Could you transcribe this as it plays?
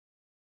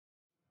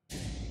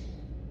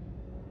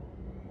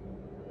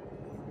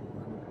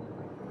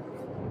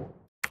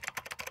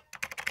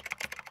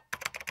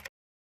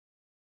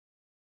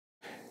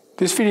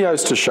This video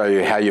is to show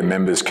you how your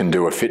members can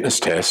do a fitness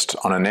test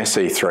on an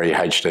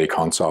SE3HD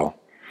console.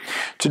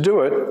 To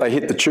do it, they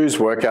hit the Choose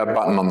Workout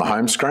button on the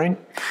home screen,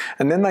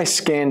 and then they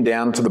scan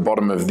down to the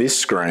bottom of this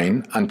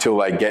screen until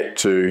they get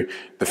to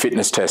the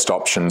fitness test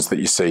options that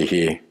you see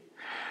here.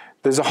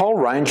 There's a whole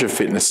range of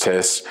fitness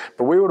tests,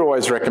 but we would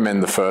always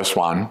recommend the first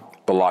one,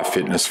 the Life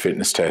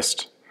fitness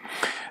test.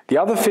 The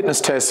other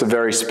fitness tests are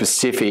very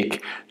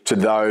specific to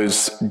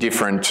those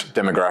different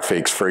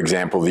demographics, for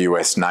example, the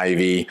US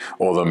Navy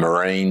or the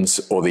Marines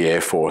or the Air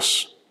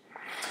Force.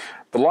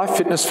 The Life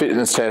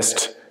fitness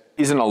test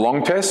isn't a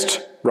long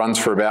test, runs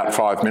for about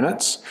 5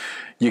 minutes.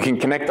 You can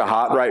connect a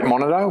heart rate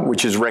monitor,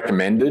 which is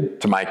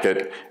recommended to make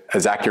it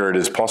as accurate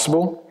as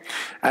possible.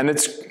 And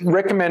it's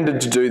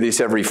recommended to do this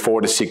every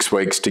 4 to 6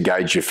 weeks to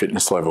gauge your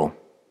fitness level.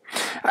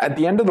 At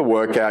the end of the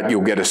workout,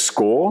 you'll get a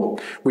score,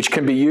 which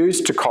can be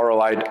used to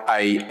correlate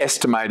an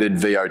estimated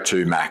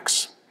VO2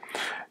 max.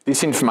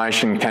 This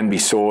information can be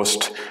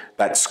sourced,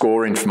 that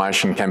score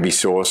information can be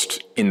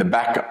sourced in the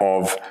back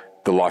of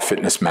the Life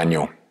Fitness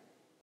manual.